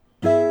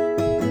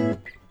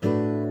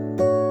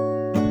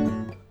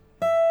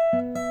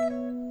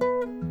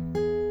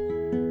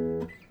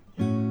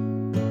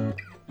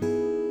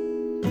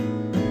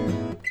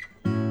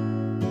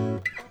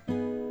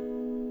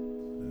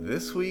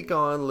This week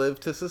on Live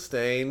to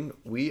Sustain,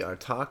 we are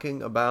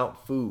talking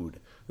about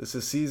food. This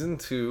is season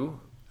 2,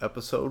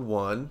 episode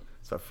 1.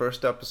 It's our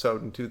first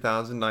episode in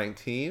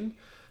 2019.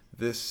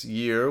 This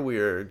year, we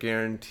are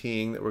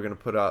guaranteeing that we're going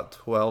to put out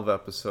 12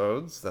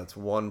 episodes. That's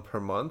one per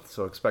month.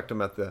 So expect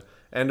them at the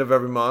end of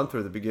every month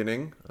or the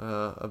beginning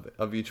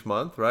of each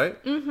month,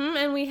 right? Mm-hmm.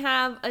 And we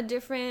have a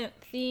different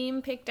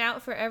theme picked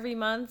out for every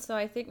month. So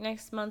I think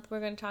next month we're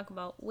going to talk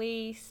about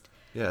waste.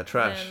 Yeah,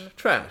 trash.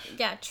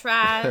 Yeah,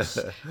 trash.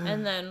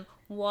 And then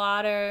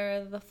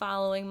water the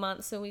following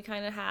month. So we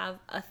kind of have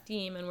a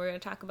theme, and we're going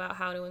to talk about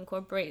how to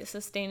incorporate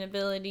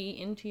sustainability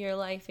into your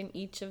life in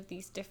each of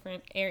these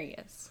different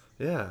areas.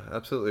 Yeah,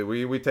 absolutely.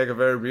 We take a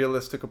very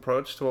realistic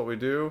approach to what we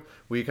do.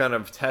 We kind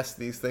of test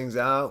these things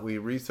out. We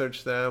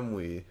research them.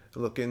 We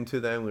look into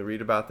them. We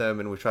read about them.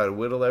 And we try to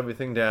whittle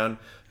everything down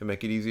and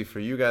make it easy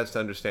for you guys to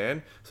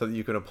understand so that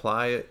you can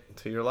apply it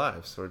to your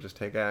lives or just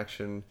take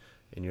action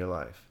in your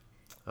life.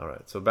 All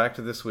right. So back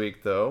to this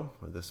week, though,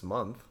 or this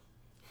month,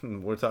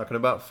 we're talking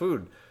about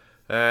food.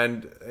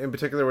 And in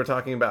particular, we're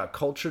talking about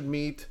cultured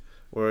meat.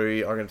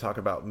 We are going to talk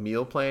about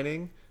meal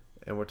planning.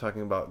 And we're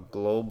talking about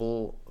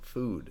global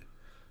food.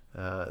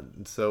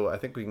 So I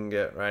think we can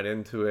get right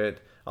into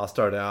it. I'll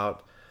start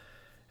out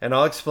and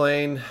I'll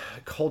explain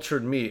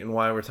cultured meat and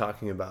why we're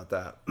talking about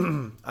that.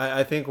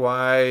 I think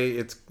why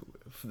it's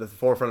the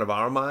forefront of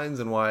our minds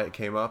and why it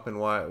came up and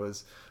why it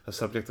was a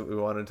subject that we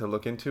wanted to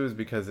look into is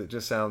because it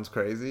just sounds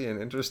crazy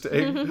and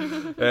interesting.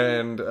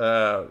 And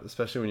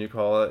especially when you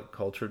call it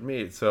cultured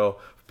meat. So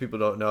if people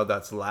don't know,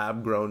 that's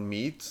lab grown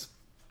meats.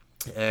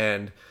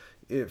 And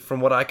from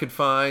what I could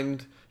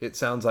find, it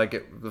sounds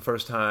like the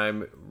first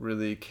time it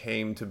really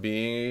came to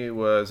being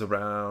was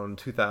around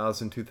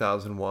 2000,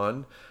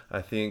 2001.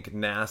 I think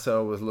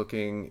NASA was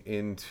looking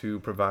into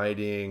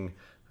providing,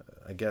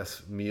 I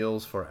guess,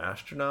 meals for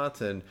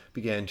astronauts and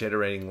began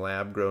generating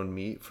lab-grown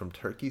meat from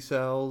turkey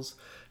cells.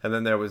 And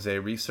then there was a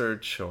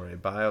research or a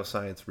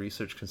bioscience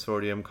research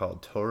consortium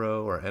called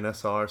Toro or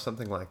NSR,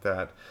 something like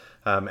that.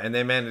 And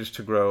they managed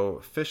to grow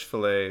fish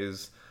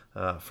fillets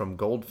from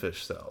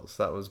goldfish cells.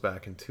 That was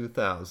back in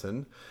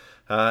 2000.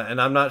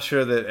 And I'm not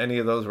sure that any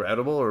of those were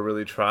edible or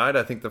really tried.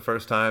 I think the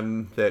first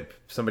time that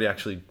somebody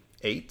actually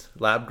ate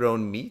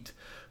lab-grown meat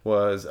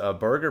was a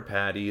burger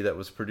patty that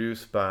was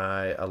produced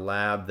by a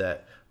lab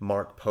that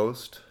Mark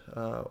Post,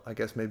 I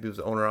guess maybe was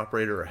the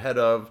owner-operator or head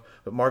of.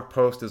 But Mark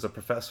Post is a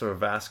professor of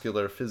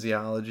vascular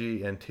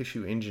physiology and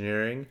tissue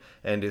engineering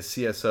and is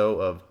CSO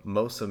of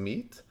Mosa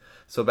Meat.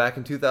 So back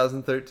in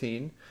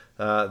 2013,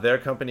 their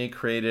company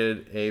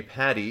created a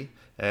patty,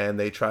 and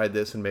they tried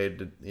this and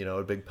made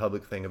a big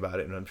public thing about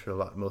it. And I'm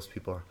sure most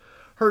people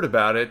heard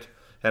about it.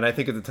 And I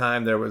think at the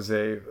time there was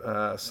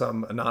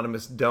some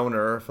anonymous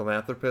donor,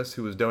 philanthropist,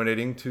 who was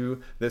donating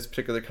to this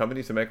particular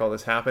company to make all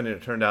this happen. And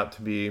it turned out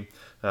to be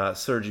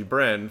Sergey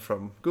Brin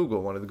from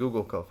Google, one of the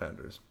Google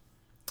co-founders.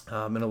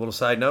 And a little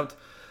side note,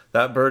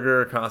 that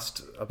burger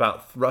cost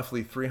about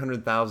roughly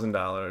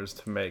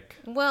 $300,000 to make.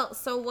 Well,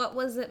 so what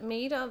was it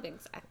made of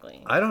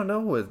exactly? I don't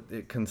know what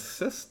it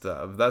consists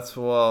of.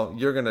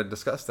 You're going to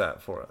discuss that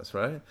for us,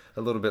 right?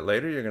 A little bit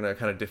later, you're going to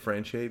kind of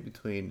differentiate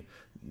between,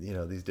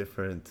 these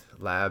different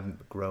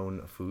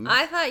lab-grown foods.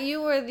 I thought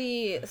you were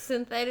the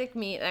synthetic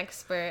meat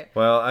expert.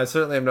 Well, I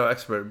certainly am no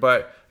expert,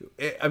 but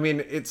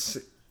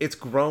it's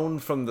grown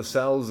from the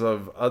cells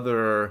of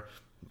other,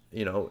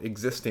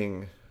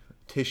 existing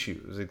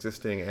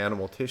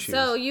animal tissues.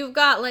 So you've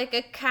got like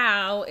a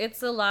cow,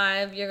 it's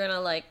alive, you're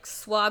gonna like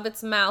swab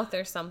its mouth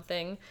or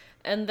something,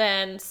 and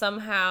then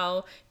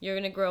somehow you're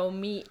gonna grow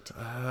meat.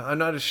 I'm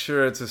not as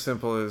sure it's as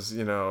simple as,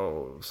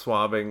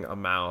 swabbing a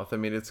mouth. I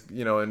mean, it's,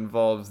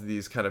 involves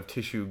these kind of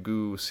tissue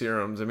goo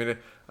serums. I mean,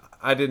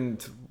 I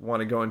didn't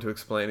want to go into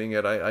explaining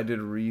it. I did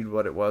read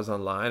what it was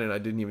online, and I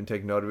didn't even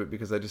take note of it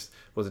because I just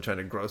wasn't trying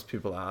to gross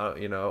people out,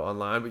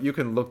 online. But you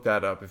can look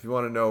that up if you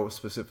want to know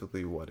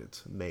specifically what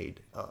it's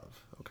made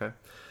of, okay?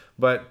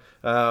 But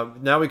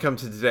now we come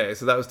to today.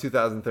 So that was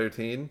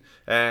 2013.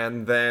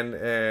 And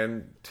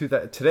then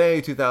today,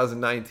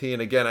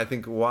 2019, again, I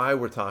think why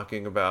we're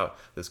talking about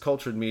this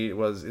cultured meat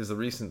is the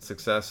recent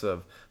success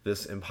of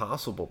this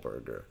Impossible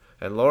Burger.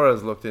 And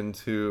Laura's looked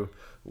into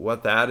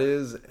what that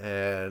is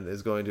and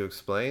is going to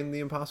explain the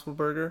Impossible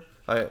Burger.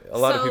 A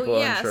lot of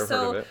people, I'm sure, have heard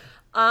of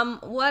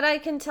it. What I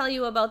can tell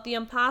you about the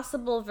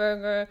Impossible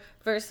Burger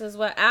versus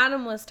what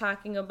Adam was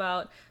talking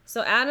about.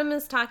 So Adam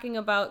is talking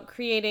about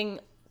creating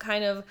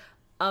kind of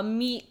a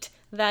meat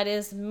that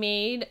is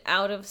made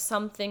out of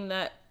something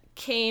that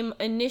came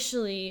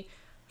initially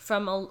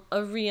from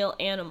a real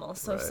animal.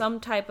 So Right. Some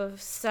type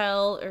of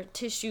cell or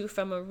tissue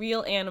from a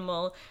real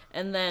animal,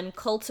 and then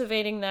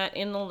cultivating that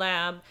in the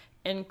lab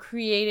and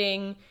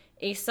creating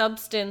a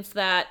substance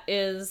that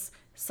is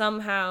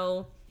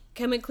somehow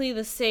chemically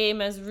the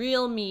same as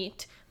real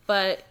meat,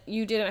 but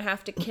you didn't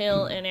have to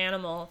kill an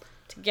animal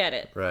to get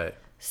it. Right.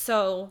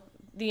 So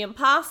the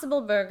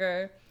Impossible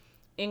Burger,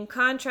 in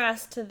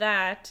contrast to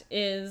that,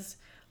 is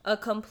a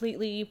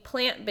completely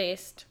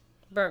plant-based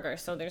burger.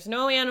 So there's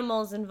no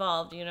animals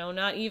involved,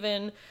 not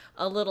even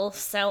a little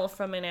cell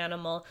from an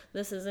animal.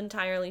 This is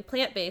entirely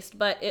plant-based,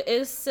 but it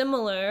is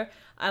similar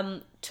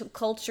to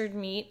cultured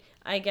meat,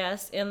 I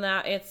guess, in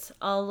that it's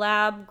a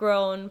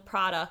lab-grown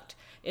product.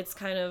 It's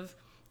kind of,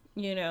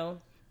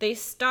 they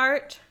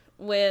start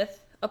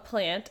with a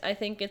plant. I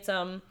think it's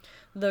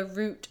the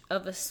root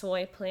of a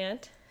soy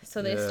plant.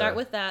 So they start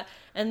with that,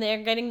 and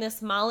they're getting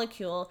this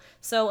molecule.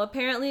 So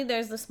apparently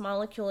there's this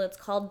molecule, it's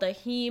called the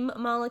heme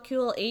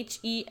molecule,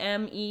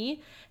 Heme,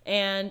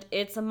 and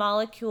it's a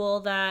molecule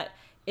that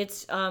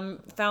it's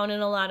found in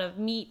a lot of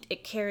meat.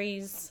 It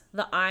carries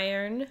the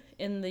iron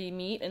in the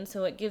meat, and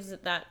so it gives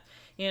it that,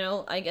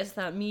 I guess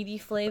that meaty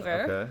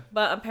flavor. Okay.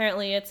 But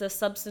apparently it's a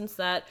substance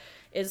that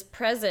is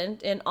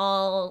present in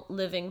all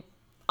living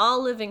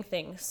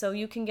things. So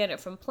you can get it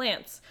from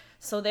plants.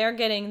 So they're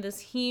getting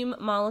this heme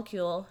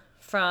molecule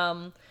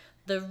from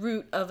the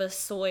root of a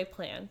soy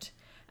plant,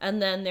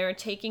 and then they're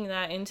taking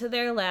that into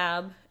their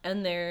lab,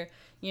 and they're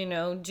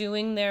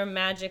doing their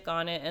magic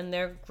on it, and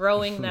they're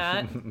growing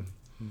that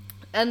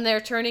and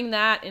they're turning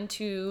that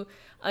into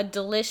a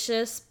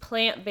delicious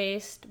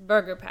plant-based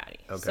burger patty.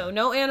 Okay. So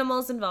no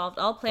animals involved,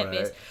 all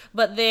plant-based, Right.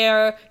 but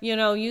they're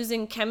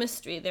using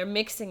chemistry. They're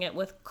mixing it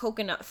with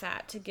coconut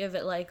fat to give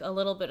it like a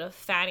little bit of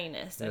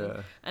fattiness,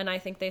 and I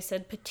think they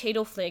said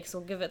potato flakes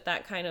will give it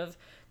that kind of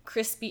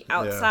crispy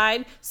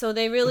outside. So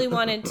they really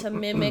wanted to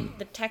mimic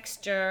the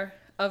texture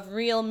of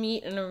real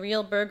meat in a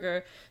real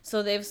burger.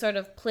 So they've sort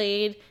of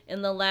played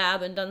in the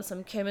lab and done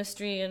some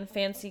chemistry and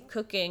fancy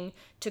cooking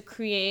to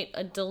create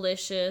a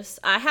delicious.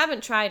 I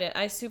haven't tried it.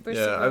 I super I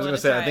was want gonna to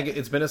say, try I think it.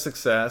 it's been a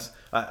success.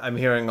 I'm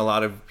hearing a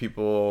lot of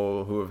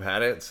people who have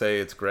had it say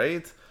it's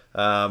great.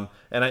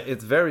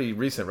 It's very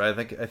recent, right?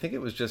 I think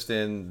it was just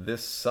in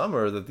this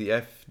summer that the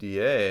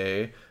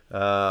FDA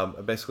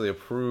basically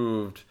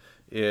approved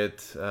it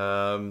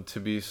to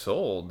be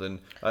sold, and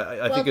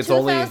I think it's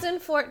only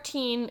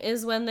 2014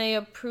 is when they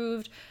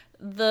approved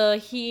the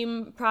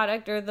heme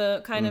product, or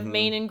the kind of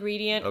main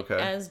ingredient,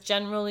 as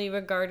generally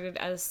regarded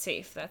as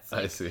safe. That's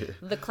I see.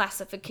 the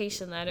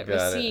classification that it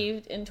Got it.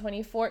 received in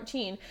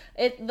 2014.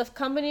 The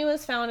company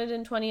was founded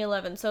in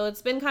 2011, so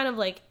it's been kind of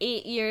like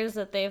 8 years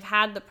that they've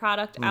had the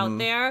product out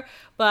there.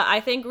 But I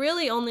think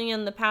really only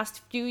in the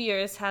past few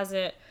years has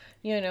it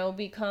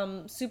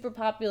become super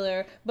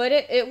popular. But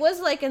it was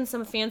like in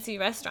some fancy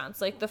restaurants.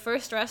 Like the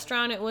first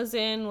restaurant it was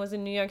in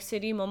New York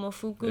City,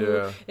 Momofuku.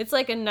 Yeah. It's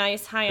like a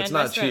nice high-end it's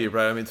not restaurant. cheap,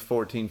 right? I mean, it's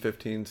 $14,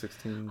 $15,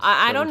 $16.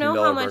 I don't know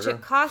how $17 much burger.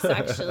 it costs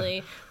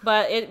actually,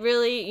 but it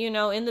really,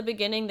 in the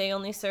beginning they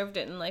only served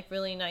it in like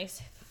really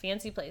nice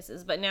fancy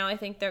places. But now I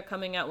think they're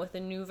coming out with a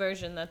new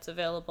version that's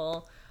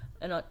available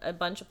in a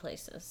bunch of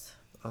places.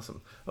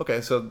 Awesome.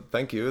 Okay, so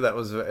thank you. That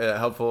was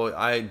helpful.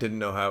 I didn't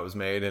know how it was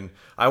made, and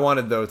I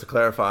wanted, though, to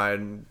clarify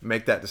and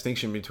make that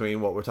distinction between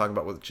what we're talking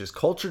about, which is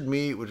cultured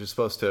meat, which is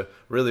supposed to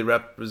really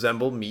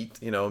resemble meat,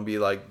 and be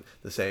like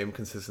the same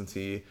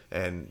consistency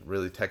and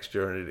really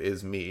texture, and it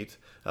is meat,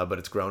 but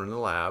it's grown in the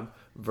lab,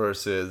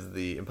 versus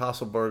the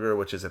Impossible Burger,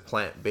 which is a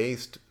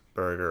plant-based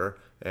burger,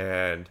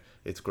 and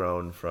it's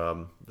grown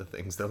from the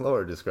things that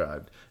Laura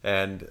described.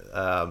 And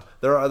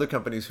there are other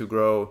companies who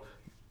grow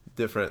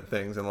different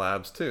things in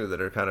labs too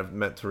that are kind of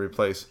meant to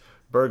replace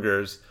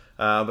burgers,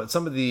 but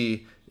some of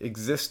the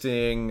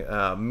existing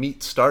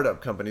meat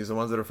startup companies, the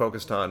ones that are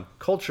focused on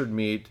cultured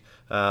meat,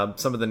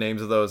 some of the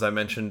names of those I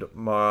mentioned,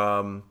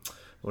 Mark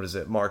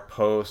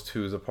Post,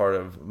 who's a part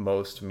of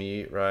Most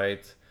Meat,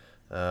 right?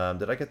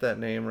 Did I get that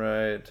name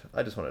right?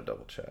 I just want to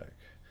double check.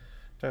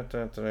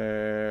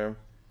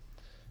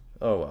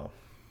 Oh well.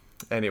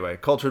 Anyway,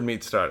 cultured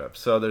meat startups.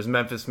 So there's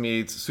Memphis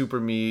Meats,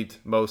 Super Meat,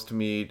 Most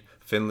Meat,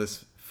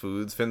 Finless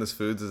Foods. Finless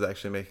Foods is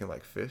actually making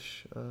like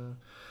fish.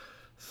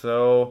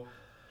 So,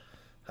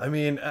 I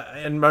mean,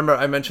 and remember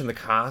I mentioned the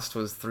cost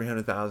was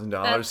 $300,000.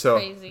 That's so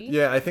crazy.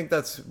 Yeah, I think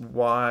that's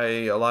why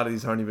a lot of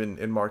these aren't even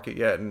in market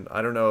yet, and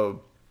I don't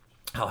know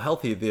how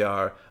healthy they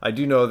are. I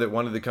do know that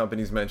one of the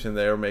companies mentioned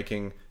they were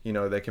making,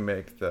 they can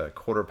make the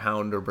quarter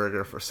pounder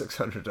burger for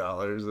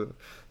 $600.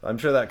 I'm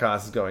sure that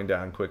cost is going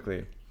down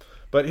quickly.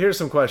 But here's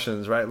some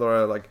questions, right,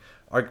 Laura? Like,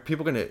 are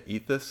people going to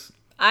eat this?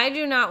 I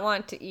do not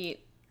want to eat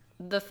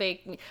the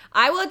fake meat.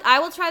 I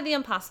will try the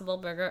Impossible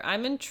Burger.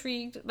 I'm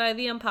intrigued by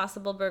the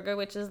Impossible Burger,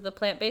 which is the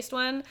plant-based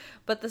one.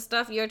 But the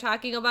stuff you're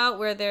talking about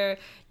where they're,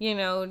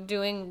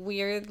 doing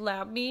weird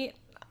lab meat,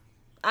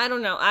 I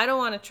don't know. I don't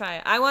want to try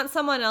it. I want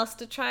someone else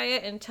to try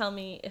it and tell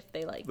me if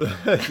they like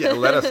it. Yeah,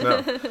 let us know.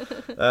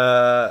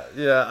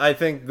 I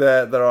think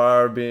that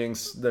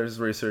there's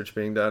research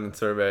being done in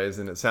surveys,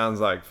 and it sounds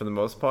like for the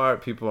most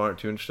part, people aren't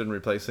too interested in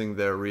replacing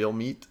their real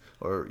meat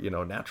or,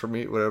 natural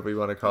meat, whatever you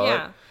want to call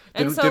it.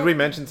 Did we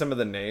mention some of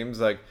the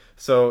names?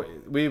 So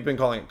we've been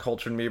calling it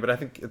cultured meat, but I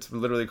think it's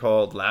literally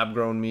called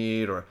lab-grown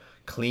meat or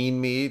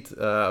clean meat,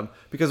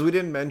 because we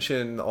didn't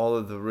mention all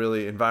of the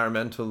really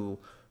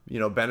environmental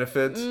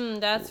benefits.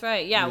 That's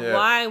right. Yeah.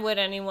 Why would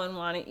anyone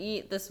want to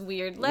eat this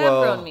weird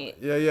lab-grown meat?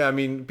 Yeah. I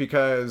mean,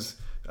 because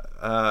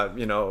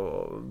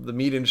the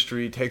meat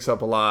industry takes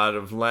up a lot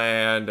of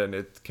land and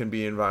it can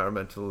be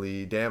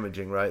environmentally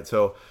damaging, right?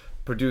 So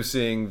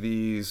producing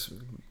these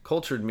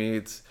cultured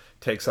meats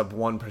takes up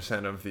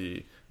 1% of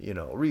the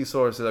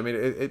resources. I mean,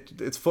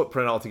 its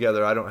footprint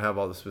altogether, I don't have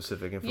all the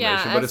specific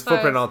information, but its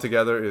footprint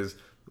altogether is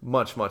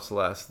much, much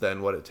less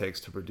than what it takes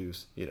to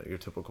produce, your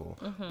typical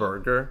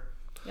burger.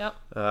 Yep.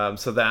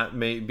 So that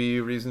may be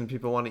a reason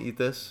people want to eat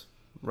this,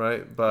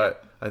 right?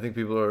 But I think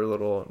people are a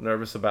little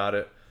nervous about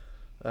it.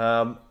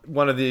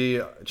 One of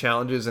the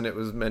challenges, and it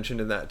was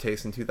mentioned in that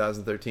taste in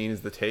 2013,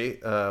 is the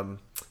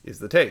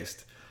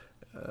taste.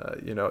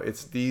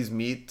 It's these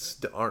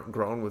meats aren't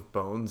grown with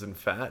bones and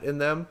fat in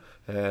them,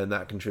 and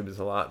that contributes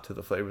a lot to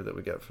the flavor that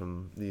we get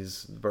from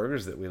these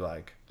burgers that we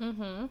like.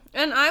 Mm-hmm.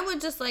 And I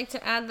would just like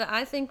to add that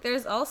I think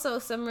there's also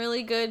some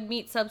really good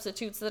meat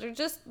substitutes that are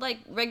just like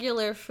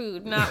regular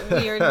food, not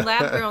weird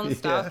lab-grown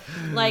stuff.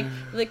 Like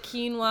the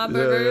quinoa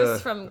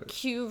burgers from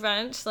Q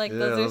Ranch. Like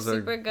those are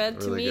super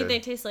good. To me, they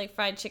taste like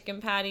fried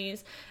chicken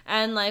patties.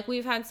 And like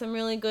we've had some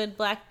really good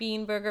black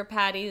bean burger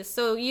patties.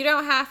 So you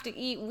don't have to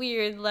eat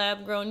weird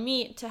lab-grown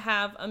meat to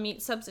have a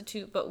meat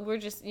substitute. But we're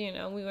just, we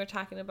were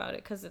talking about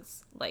it because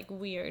it's like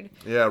weird.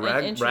 Yeah,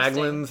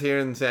 Raglan's here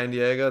in San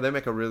Diego, they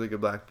make a really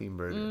good black bean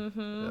burger.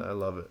 Mm-hmm. Yeah, I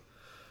love it.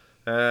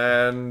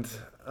 And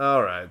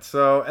all right,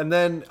 so and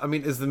then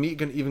is the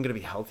meat even going to be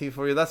healthy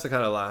for you? That's the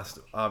kind of last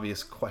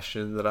obvious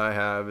question that I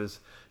have is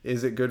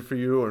it good for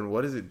you, and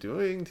what is it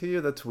doing to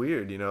you? That's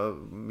weird,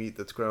 meat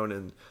that's grown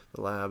in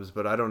the labs,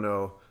 but I don't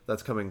know.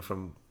 That's coming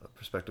from a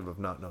perspective of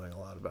not knowing a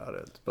lot about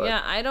it. But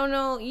yeah, I don't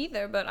know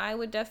either, but I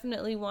would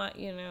definitely want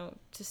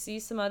to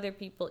see some other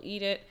people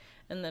eat it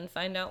and then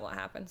find out what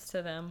happens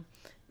to them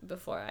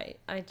before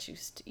I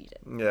choose to eat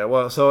it. Yeah,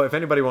 well, so if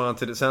anybody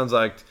wants it sounds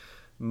like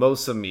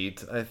Mosa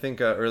meat. I think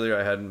earlier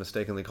I had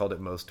mistakenly called it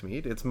Most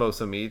Meat. It's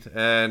Mosa meat,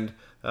 and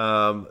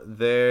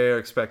they're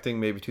expecting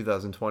maybe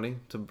 2020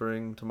 to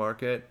bring to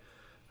market.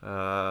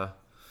 So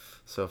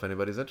if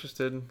anybody's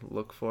interested,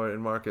 look for it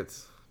in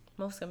markets.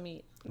 Mosa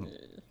meat.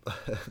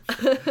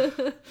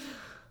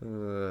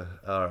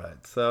 All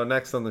right, so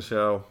next on the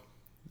show,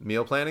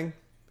 meal planning.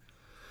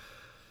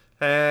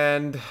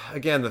 And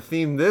again, the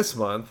theme this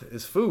month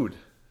is food.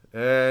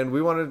 And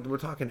we're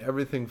talking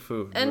everything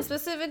food. And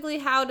specifically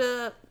how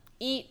to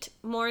eat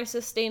more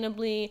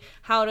sustainably,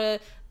 how to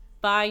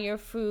buy your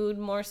food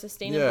more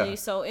sustainably. Yeah.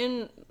 So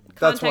in context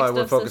that's why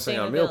we're focusing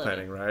on meal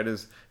planning, right?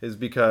 Is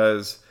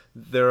because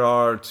there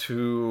are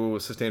two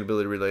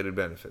sustainability related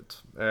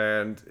benefits.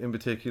 And in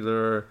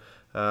particular,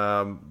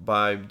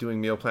 by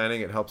doing meal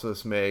planning, it helps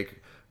us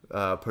make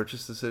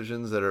purchase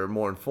decisions that are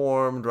more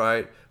informed,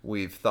 right?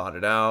 We've thought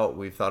it out.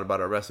 We've thought about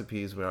our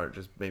recipes. We aren't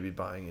just maybe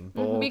buying in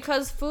bulk.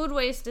 Because food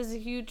waste is a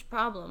huge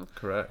problem.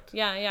 Correct.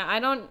 Yeah. I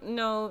don't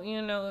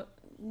know,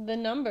 the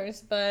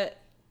numbers, but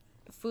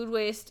food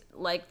waste,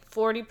 like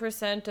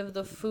 40% of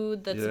the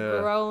food that's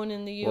grown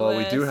in the U.S. Well,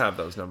 we do have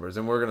those numbers,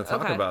 and we're going to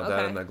talk about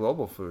that in the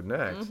global food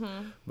next.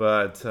 Mm-hmm.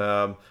 But,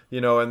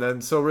 and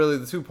then, so really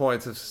the 2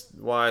 points of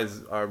why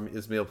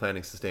is meal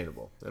planning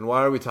sustainable? And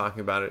why are we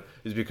talking about it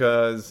is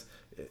because,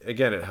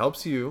 again, it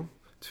helps you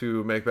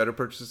to make better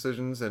purchase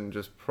decisions and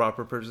just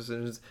proper purchase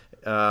decisions.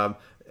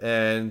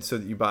 And so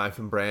that you buy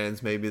from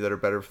brands maybe that are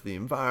better for the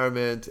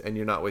environment and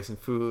you're not wasting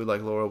food,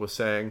 like Laura was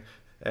saying.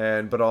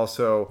 But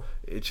also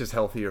it's just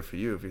healthier for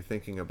you if you're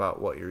thinking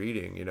about what you're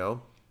eating,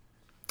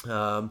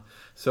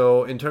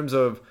 So in terms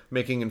of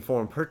making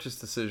informed purchase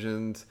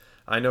decisions,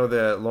 I know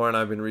that Laura and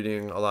I have been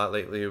reading a lot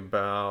lately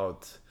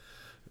about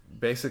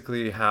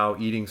basically how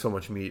eating so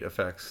much meat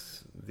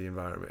affects the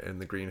environment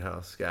and the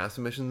greenhouse gas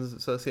emissions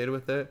associated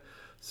with it.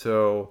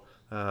 So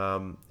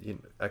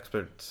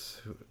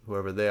experts,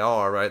 whoever they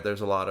are, right?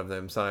 There's a lot of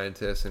them,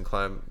 scientists and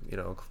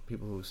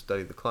people who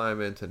study the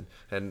climate and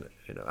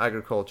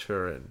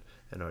agriculture and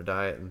our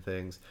diet and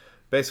things,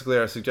 basically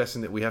are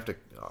suggesting that we have to,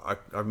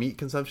 our meat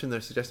consumption,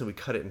 they're suggesting we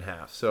cut it in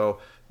half. So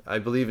I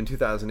believe in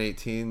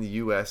 2018, the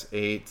U.S.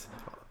 ate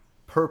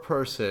per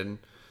person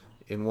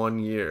in 1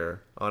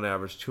 year, on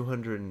average,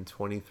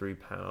 223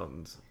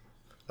 pounds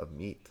of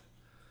meat.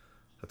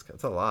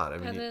 That's a lot. I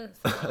mean, that is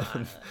a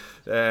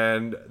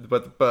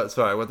lot. but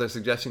sorry, what they're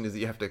suggesting is that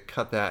you have to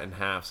cut that in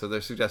half. So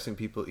they're suggesting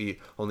people eat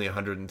only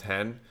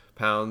 110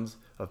 pounds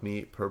of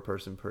meat per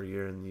person per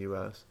year in the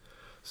U.S.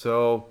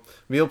 So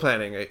meal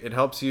planning, it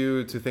helps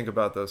you to think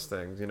about those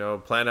things,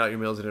 plan out your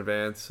meals in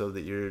advance so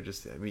that you're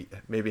just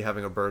maybe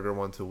having a burger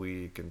once a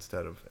week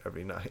instead of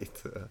every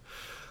night.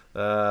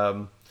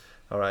 All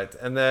right.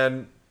 And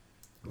then,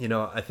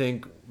 I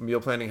think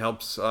meal planning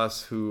helps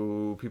us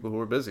people who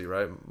are busy,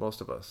 right? Most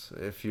of us,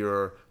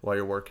 while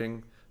you're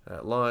working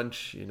at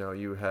lunch,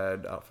 you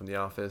head out from the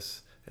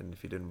office, and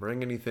if you didn't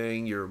bring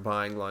anything, you're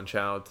buying lunch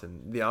out,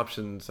 and the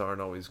options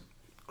aren't always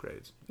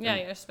great. Yeah,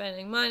 you're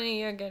spending money,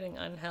 you're getting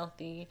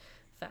unhealthy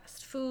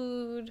fast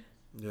food.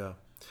 Yeah.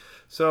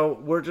 So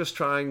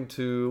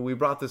we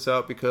brought this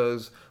up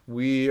because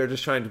we are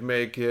just trying to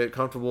make it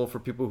comfortable for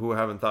people who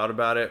haven't thought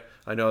about it.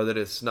 I know that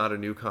it's not a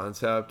new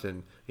concept,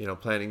 and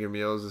planning your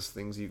meals is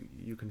things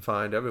you can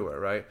find everywhere,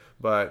 right?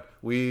 But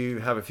we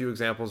have a few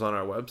examples on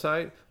our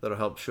website that'll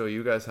help show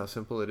you guys how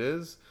simple it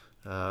is.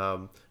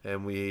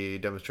 And we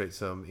demonstrate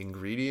some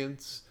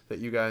ingredients that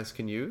you guys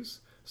can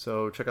use.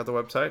 So check out the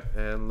website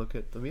and look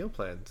at the meal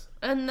plans.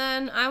 And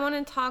then I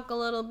want to talk a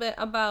little bit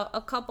about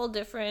a couple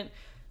different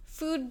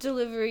food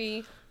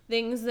delivery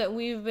things that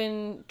we've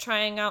been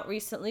trying out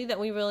recently that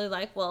we really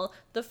like. Well,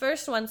 the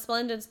first one,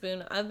 Splendid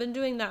Spoon. I've been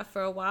doing that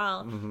for a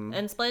while. Mm-hmm.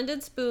 And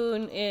Splendid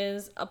Spoon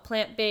is a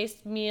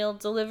plant-based meal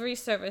delivery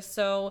service.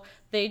 So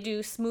they do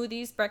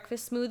smoothies,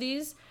 breakfast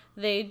smoothies.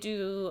 They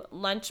do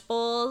lunch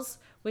bowls,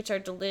 which are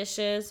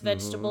delicious,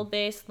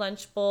 vegetable-based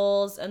lunch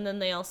bowls. And then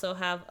they also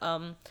have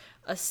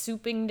a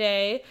souping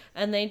day,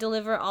 and they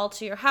deliver all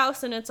to your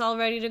house, and it's all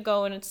ready to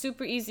go, and it's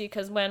super easy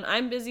because when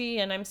I'm busy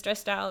and I'm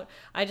stressed out,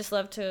 I just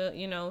love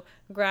to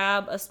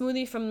grab a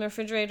smoothie from the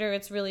refrigerator.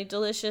 It's really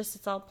delicious.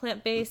 It's all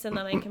plant-based, and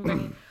then I can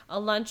bring a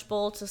lunch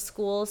bowl to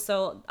school.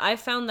 So I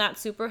found that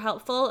super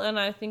helpful, and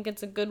I think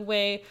it's a good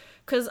way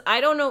because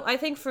I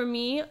think for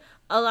me,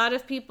 a lot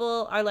of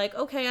people are like,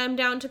 okay, I'm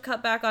down to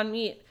cut back on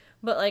meat.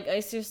 But, I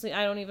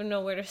don't even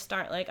know where to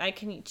start. I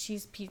can eat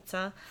cheese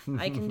pizza.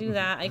 I can do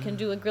that. I can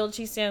do a grilled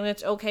cheese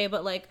sandwich. Okay,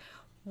 but,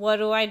 what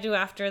do I do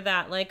after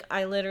that?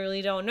 I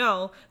literally don't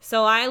know.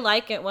 So I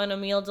like it when a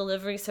meal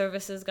delivery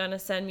service is going to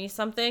send me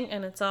something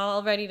and it's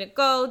all ready to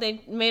go.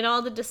 They made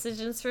all the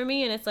decisions for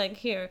me, and it's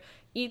here,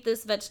 eat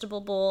this vegetable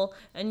bowl,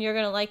 and you're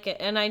going to like it.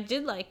 And I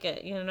did like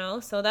it,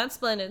 So that's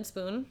Splendid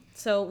Spoon.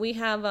 So we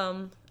have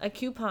a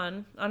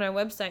coupon on our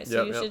website,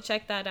 so you should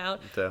check that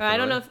out. Definitely. Or I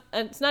don't know if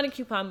it's not a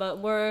coupon, but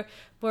we're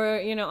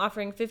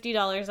offering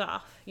 $50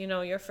 off,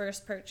 your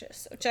first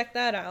purchase. So check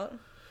that out.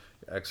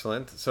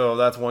 Excellent. So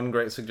that's one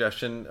great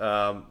suggestion,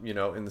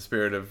 in the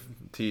spirit of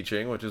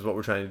teaching, which is what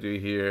we're trying to do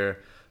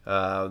here.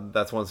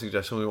 That's one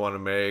suggestion we want to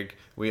make.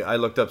 I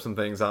looked up some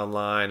things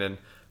online, and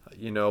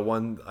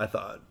one I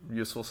thought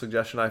useful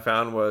suggestion I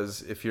found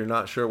was, if you're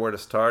not sure where to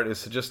start,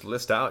 is to just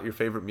list out your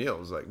favorite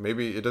meals.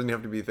 Maybe it doesn't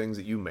have to be things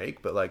that you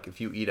make, but if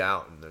you eat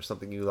out and there's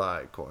something you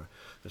like, or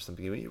there's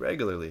something you eat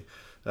regularly,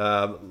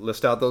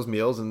 list out those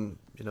meals and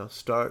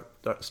start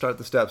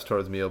the steps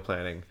towards meal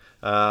planning.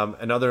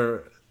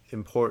 Another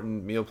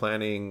important meal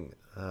planning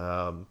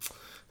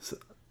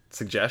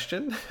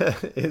suggestion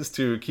is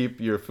to keep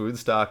your food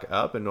stock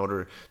up in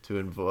order to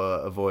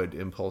avoid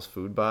impulse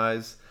food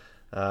buys.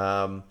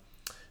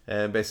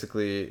 And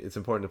basically, it's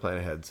important to plan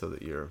ahead so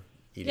that you're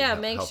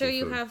eating make healthy sure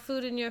you food. have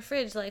food in your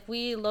fridge.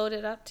 We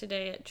loaded up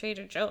today at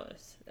Trader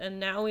Joe's, and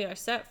now we are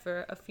set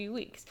for a few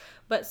weeks.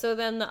 But so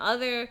then the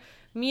other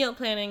meal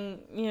planning,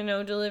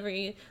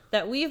 delivery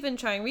that we've been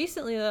trying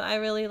recently that I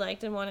really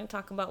liked and want to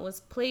talk about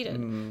was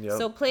Plated. Yep.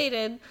 So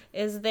Plated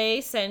is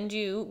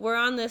we're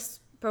on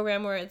this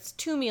program where it's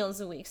 2 meals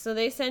a week. So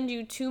they send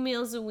you 2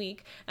 meals a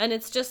week, and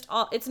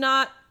it's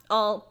not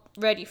all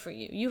ready for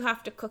you. You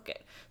have to cook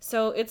it.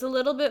 So it's a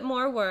little bit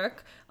more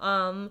work.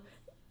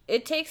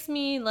 It takes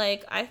me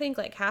I think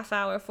half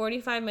hour,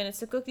 45 minutes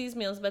to cook these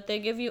meals, but they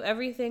give you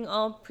everything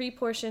all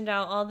pre-portioned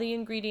out. All the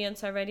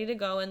ingredients are ready to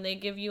go, and they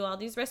give you all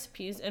these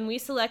recipes, and we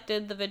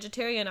selected the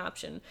vegetarian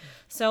option.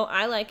 So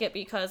I like it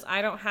because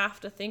I don't have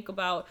to think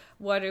about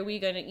what are we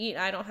going to eat.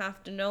 I don't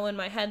have to know in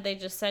my head. They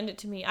just send it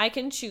to me. I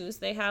can choose.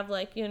 They have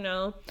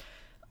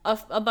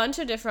a bunch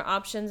of different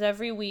options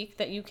every week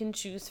that you can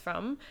choose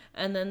from,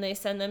 and then they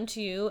send them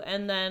to you.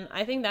 And then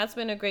I think that's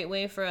been a great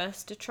way for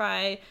us to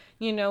try,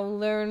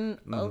 learn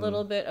a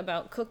little bit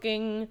about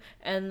cooking,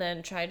 and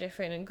then try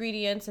different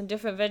ingredients and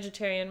different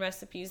vegetarian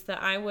recipes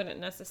that I wouldn't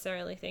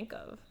necessarily think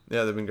of.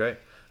 Yeah, they've been great.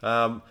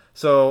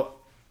 So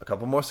a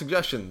couple more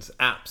suggestions.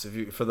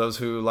 Apps, for those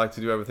who like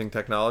to do everything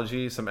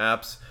technology, some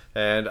apps.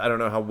 And I don't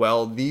know how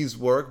well these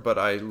work, but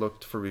I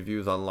looked for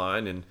reviews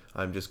online, and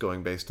I'm just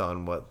going based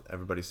on what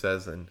everybody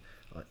says. And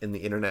in the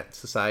internet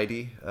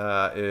society,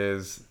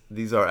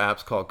 these are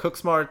apps called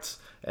CookSmarts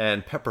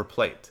and Pepper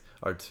Plate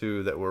are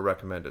two that were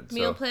recommended.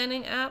 Meal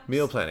planning apps?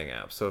 Meal planning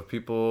apps. So if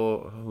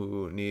people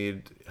who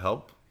need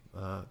help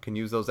can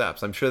use those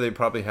apps. I'm sure they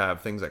probably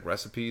have things like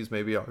recipes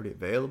maybe already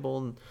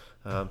available.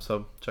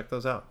 So check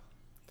those out.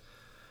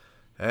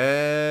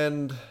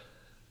 And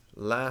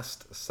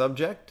last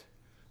subject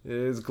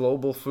is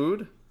global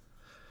food.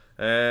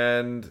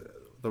 And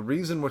the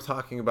reason we're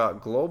talking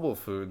about global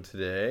food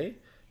today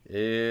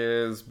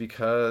is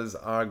because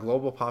our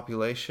global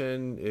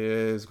population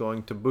is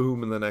going to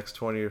boom in the next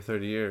 20 or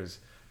 30 years.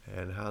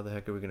 And how the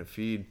heck are we going to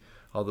feed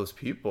all those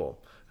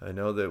people? I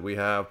know that we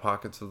have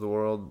pockets of the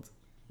world,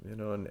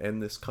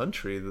 and this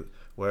country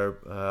where,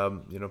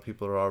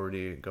 people are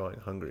already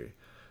going hungry.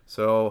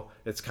 So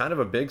it's kind of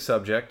a big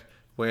subject.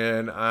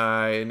 When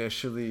I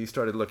initially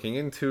started looking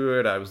into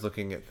it, I was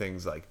looking at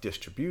things like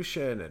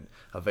distribution and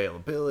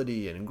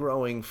availability and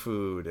growing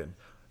food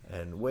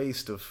and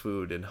waste of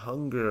food and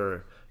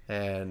hunger,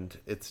 and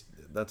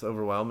that's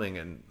overwhelming,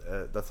 and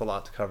that's a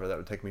lot to cover. That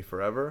would take me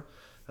forever.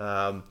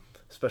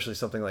 especially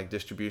something like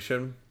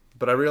distribution.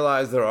 But I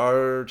realize there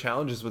are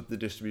challenges with the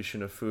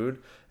distribution of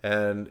food,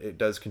 and it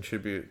does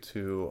contribute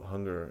to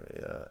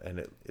hunger,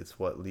 and it's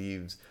what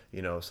leaves,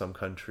 some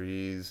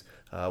countries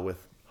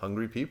with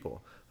hungry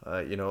people.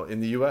 In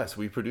the U.S.,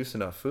 we produce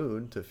enough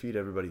food to feed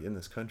everybody in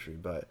this country,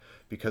 but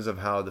because of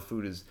how the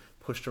food is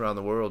pushed around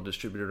the world,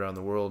 distributed around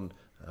the world,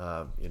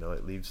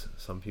 it leaves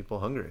some people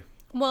hungry.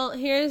 Well,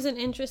 here's an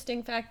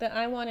interesting fact that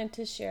I wanted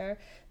to share.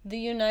 The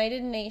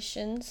United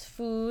Nations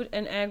Food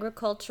and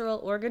Agricultural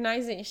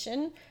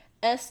Organization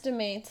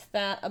estimates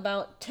that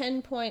about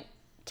 10%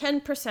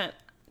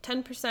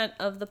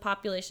 of the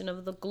population,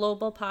 of the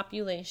global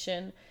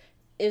population,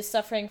 is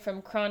suffering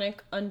from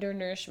chronic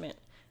undernourishment.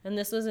 And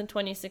this was in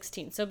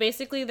 2016. So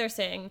basically they're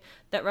saying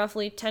that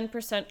roughly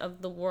 10%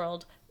 of the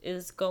world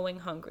is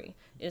hungry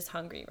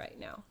right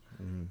now.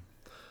 Mm-hmm.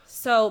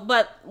 So,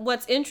 but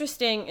what's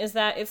interesting is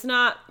that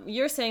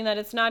you're saying that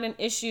it's not an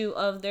issue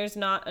of there's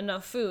not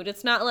enough food.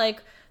 It's not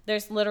like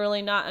there's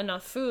literally not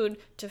enough food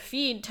to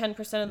feed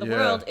 10% of the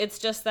world. It's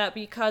just that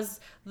because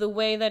the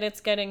way that it's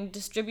getting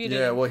distributed.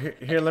 Yeah, well,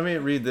 here let me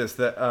read this.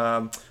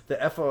 The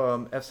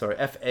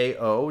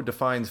FAO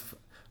defines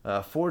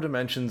 4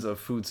 dimensions of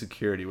food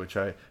security, which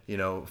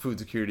food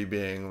security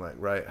being like,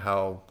 right,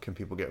 how can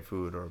people get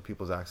food or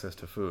people's access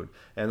to food?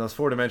 And those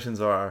 4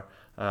 dimensions are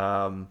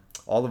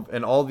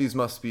all of these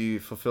must be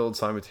fulfilled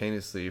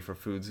simultaneously for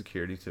food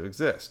security to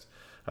exist.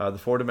 The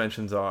 4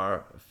 dimensions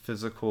are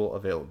physical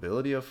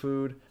availability of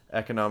food,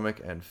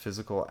 economic and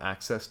physical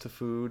access to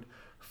food,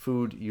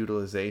 food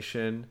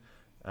utilization,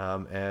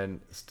 and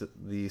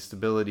the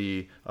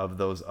stability of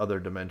those other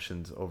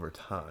dimensions over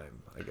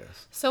time, I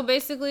guess. So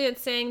basically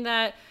it's saying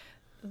that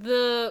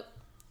the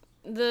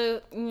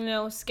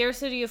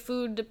scarcity of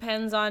food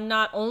depends on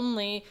not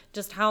only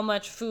just how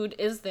much food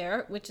is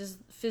there, which is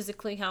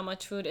physically how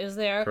much food is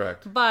there,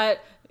 correct, but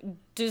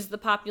does the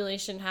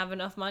population have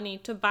enough money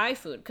to buy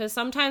food? Because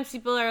sometimes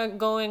people are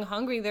going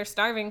hungry, they're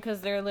starving because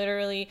they're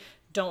literally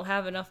don't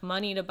have enough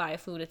money to buy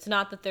food. It's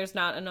not that there's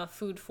not enough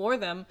food for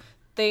them,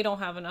 they don't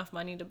have enough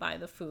money to buy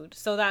the food.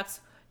 So that's,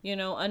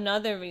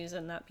 another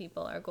reason that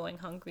people are going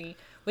hungry,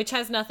 which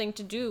has nothing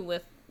to do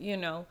with,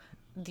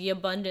 the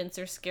abundance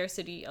or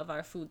scarcity of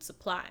our food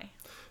supply.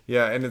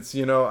 Yeah, and it's,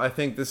 I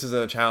think this is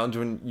a challenge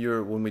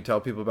when we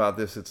tell people about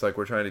this. It's like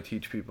we're trying to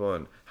teach people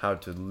on how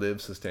to live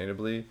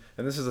sustainably,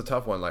 and this is a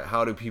tough one. Like,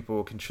 how do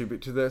people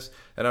contribute to this?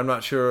 And I'm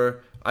not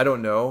sure. I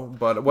don't know,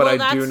 but what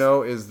I do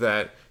know is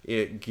that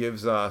it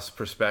gives us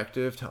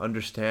perspective to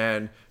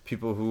understand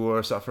people who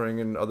are suffering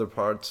in other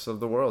parts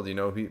of the world.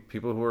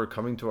 People who are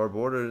coming to our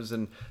borders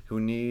and who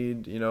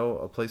need,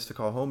 a place to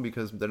call home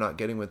because they're not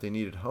getting what they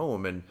need at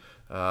home. And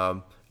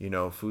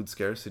food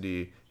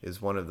scarcity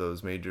is one of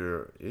those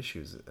major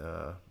issues.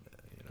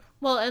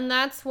 Well, and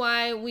that's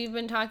why we've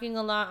been talking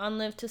a lot on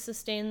Live to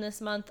Sustain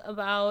this month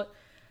about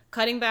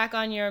cutting back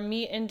on your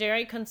meat and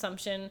dairy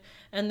consumption.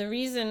 And the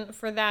reason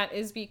for that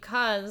is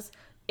because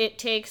it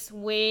takes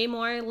way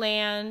more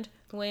land,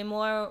 way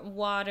more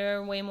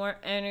water, way more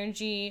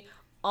energy.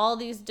 All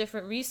these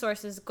different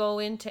resources go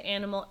into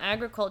animal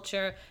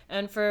agriculture.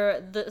 And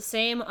for the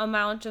same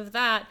amount of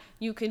that,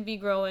 you could be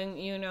growing,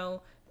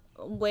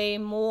 way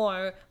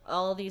more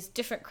all these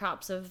different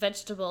crops of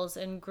vegetables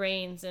and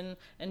grains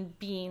and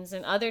beans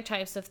and other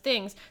types of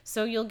things.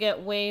 So you'll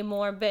get way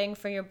more bang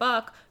for your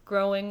buck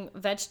growing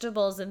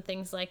vegetables and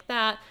things like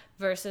that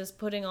versus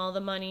putting all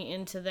the money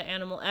into the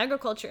animal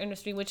agriculture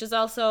industry, which is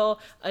also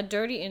a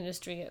dirty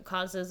industry. It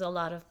causes a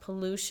lot of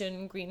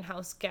pollution,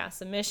 greenhouse gas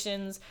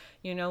emissions.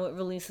 It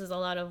releases a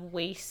lot of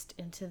waste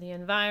into the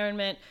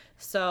environment.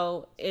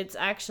 So it's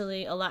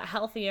actually a lot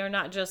healthier,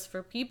 not just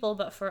for people,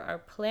 but for our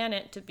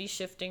planet to be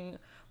shifting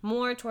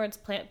more towards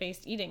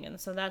plant-based eating. And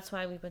so that's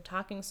why we've been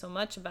talking so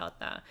much about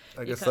that.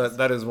 I guess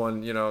that is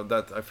one,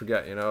 that I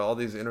forget, all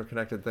these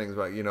interconnected things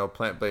about,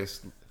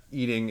 plant-based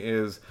eating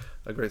is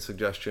a great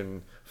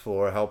suggestion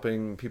for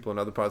helping people in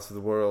other parts of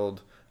the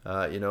world.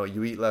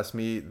 You eat less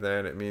meat,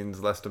 then it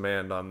means less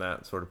demand on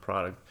that sort of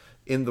product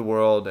in the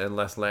world and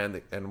less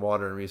land and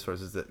water and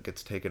resources that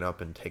gets taken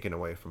up and taken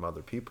away from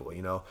other people.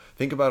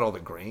 Think about all the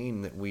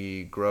grain that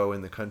we grow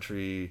in the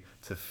country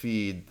to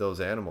feed those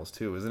animals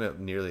too. Isn't it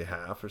nearly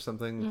half or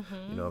something?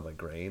 Mm-hmm. Like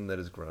grain that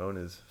is grown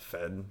is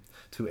fed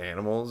to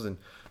animals, and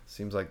it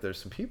seems like there's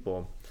some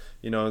people,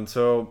 and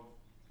so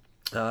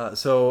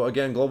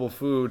again, global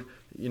food,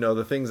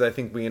 the things I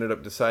think we ended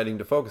up deciding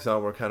to focus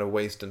on were kind of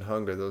waste and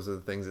hunger. Those are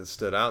the things that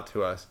stood out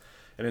to us.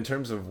 And in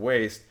terms of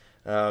waste,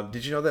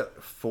 did you know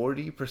that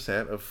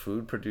 40% of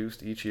food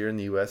produced each year in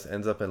the U.S.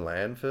 ends up in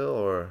landfill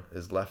or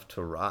is left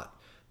to rot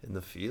in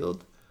the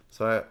field?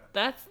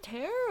 That's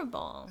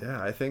terrible.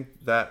 Yeah, I think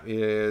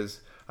that's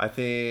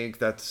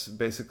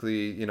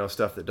basically,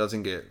 stuff that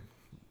doesn't get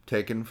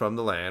taken from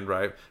the land,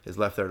 right, is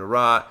left there to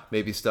rot.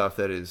 Maybe stuff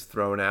that is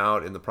thrown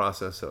out in the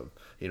process of,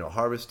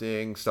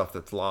 harvesting, stuff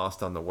that's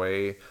lost on the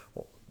way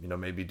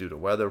maybe due to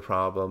weather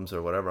problems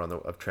or whatever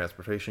of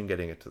transportation,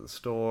 getting it to the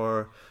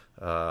store.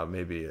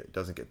 Maybe it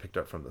doesn't get picked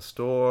up from the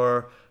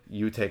store.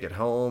 You take it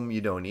home.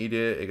 You don't eat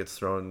it. It gets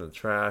thrown in the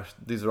trash.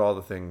 These are all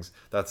the things.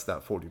 That's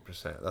that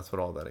 40%. That's what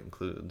all that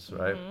includes,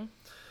 right?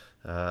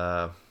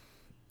 Yeah.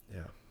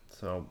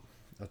 So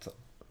that's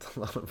a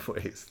lot of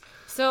waste.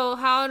 So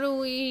how do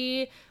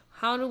we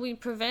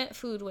prevent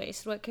food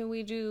waste? What can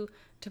we do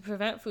to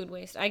prevent food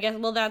waste? I guess,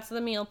 well, that's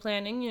the meal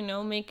planning,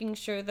 making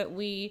sure that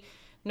we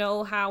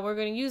know how we're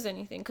going to use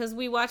anything. Because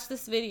we watched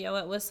this video.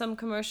 It was some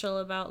commercial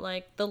about,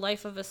 like, the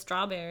life of a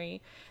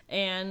strawberry.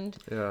 And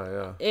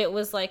it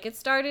was like, it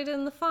started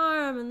in the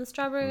farm, and the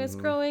strawberry is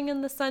growing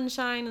in the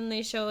sunshine, and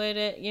they show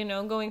it,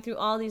 going through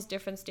all these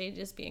different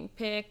stages, being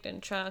picked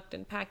and trucked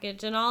and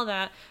packaged and all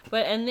that.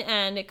 But in the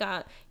end, it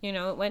got,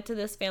 it went to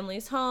this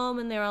family's home,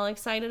 and they were all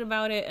excited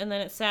about it, and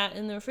then it sat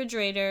in the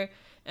refrigerator,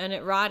 and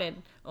it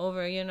rotted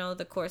over,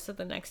 the course of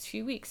the next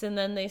few weeks. And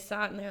then they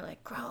saw it, and they're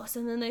like, gross,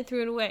 and then they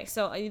threw it away.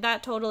 So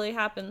that totally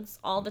happens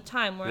all the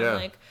time, where I'm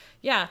like,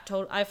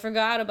 I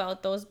forgot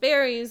about those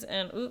berries,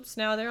 and oops,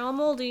 now they're all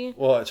moldy.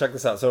 Well, check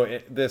this out. So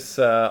this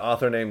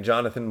author named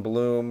Jonathan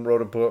Bloom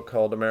wrote a book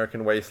called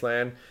American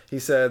Wasteland. He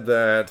said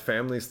that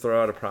families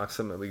throw out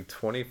approximately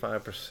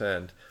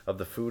 25% of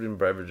the food and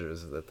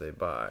beverages that they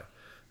buy.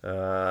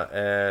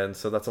 And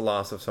so that's a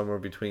loss of somewhere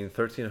between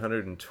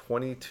 $1,300 and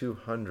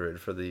 $2,200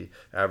 for the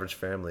average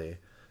family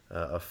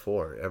of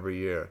four every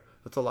year.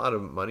 That's a lot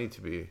of money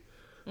to be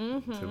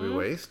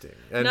wasting.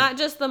 And not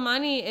just the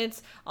money,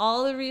 it's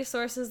all the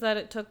resources that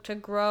it took to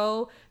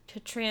grow, to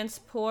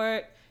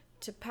transport,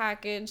 to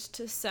package,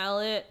 to sell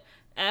it.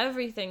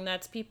 Everything.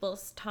 That's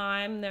people's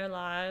time, their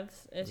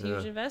lives. It's a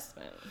huge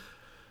investment.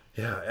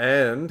 Yeah,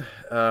 and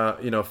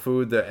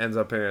food that ends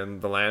up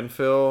in the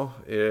landfill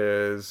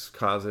is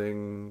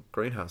causing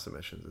greenhouse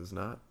emissions, is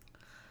not?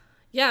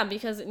 Yeah,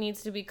 because it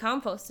needs to be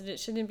composted. It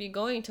shouldn't be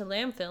going to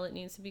landfill. It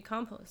needs to be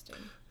composted.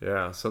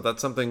 Yeah, so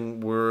that's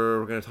something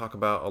we're going to talk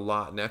about a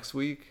lot next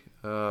week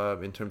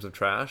in terms of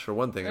trash. Or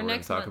one thing that we're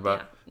going to talk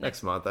about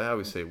next month. I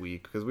always say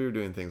week because we were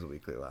doing things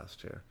weekly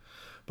last year.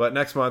 But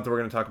next month we're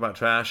going to talk about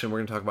trash and we're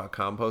going to talk about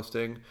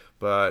composting.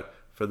 But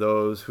for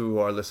those who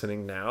are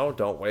listening now,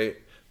 don't wait.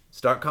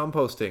 Start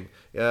composting.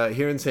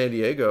 Here in San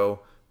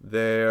Diego,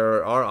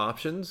 there are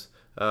options.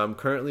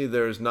 Currently,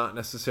 there's not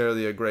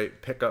necessarily a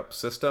great pickup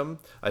system.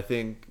 I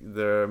think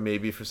there may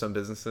be for some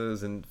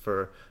businesses and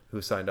for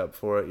who signed up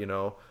for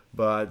it,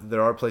 but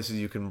there are places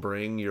you can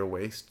bring your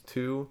waste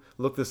to.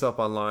 Look this up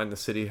online. The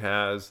city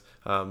has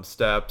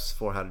steps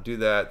for how to do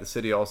that. The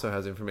city also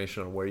has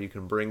information on where you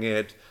can bring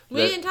it.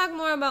 We can talk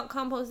more about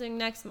composting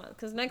next month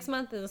because next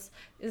month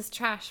is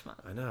trash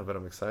month. I know, but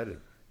I'm excited.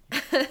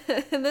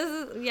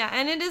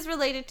 And it is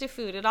related to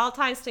food. It all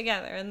ties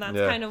together, and that's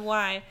kind of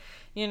why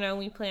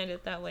we planned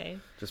it that way.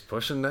 Just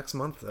pushing next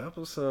month's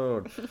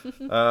episode.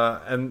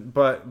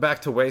 But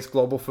back to waste,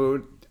 global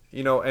food,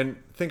 and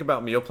think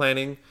about meal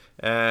planning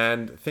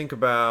and think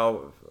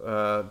about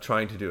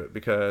trying to do it,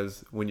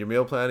 because when you're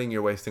meal planning,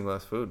 you're wasting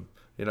less food.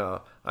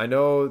 I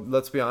know,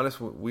 let's be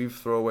honest, we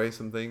throw away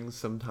some things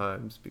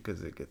sometimes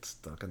because it gets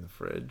stuck in the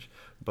fridge,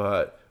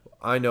 but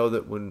I know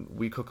that when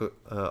we cook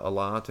a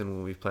lot and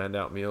when we've planned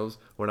out meals,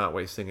 we're not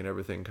wasting and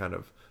everything kind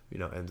of,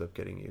 ends up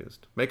getting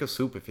used. Make a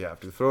soup if you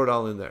have to. Throw it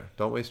all in there.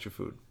 Don't waste your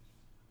food.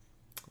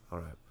 All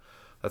right.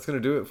 That's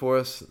going to do it for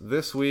us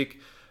this week.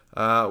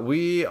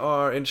 We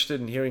are interested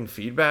in hearing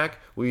feedback.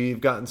 We've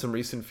gotten some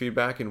recent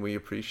feedback and we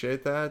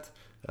appreciate that.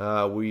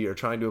 We are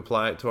trying to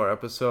apply it to our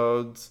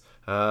episodes.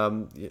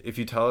 If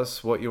you tell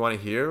us what you want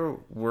to hear,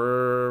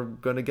 we're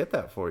going to get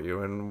that for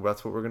you, and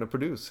that's what we're going to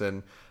produce.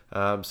 And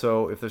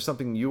so if there's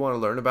something you want to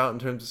learn about in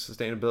terms of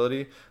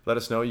sustainability, let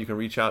us know. You can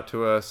reach out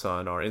to us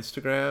on our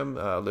Instagram,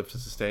 Live to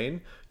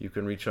Sustain. You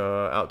can reach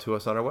out to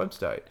us on our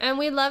website. And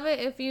we'd love it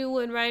if you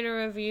would write a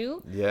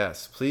review.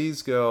 Yes,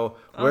 please go.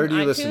 Where do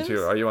you listen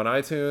to? Are you on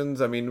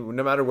iTunes? I mean,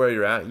 no matter where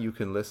you're at, you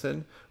can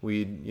listen.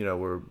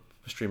 We're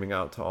streaming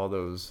out to all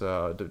those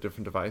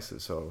different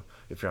devices. So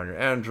if you're on your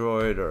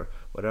Android or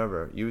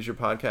whatever, use your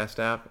podcast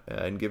app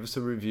and give us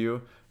a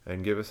review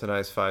and give us a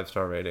nice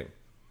 5-star rating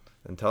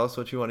and tell us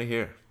what you want to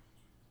hear.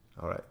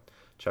 All right.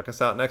 Check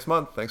us out next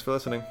month. Thanks for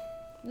listening.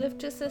 Live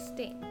to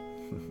Sustain.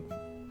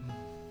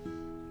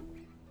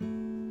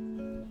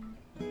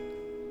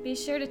 Be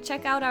sure to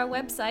check out our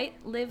website,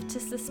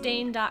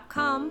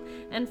 livetosustain.com,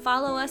 and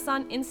follow us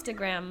on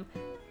Instagram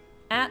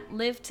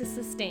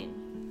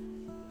 @LiveToSustain.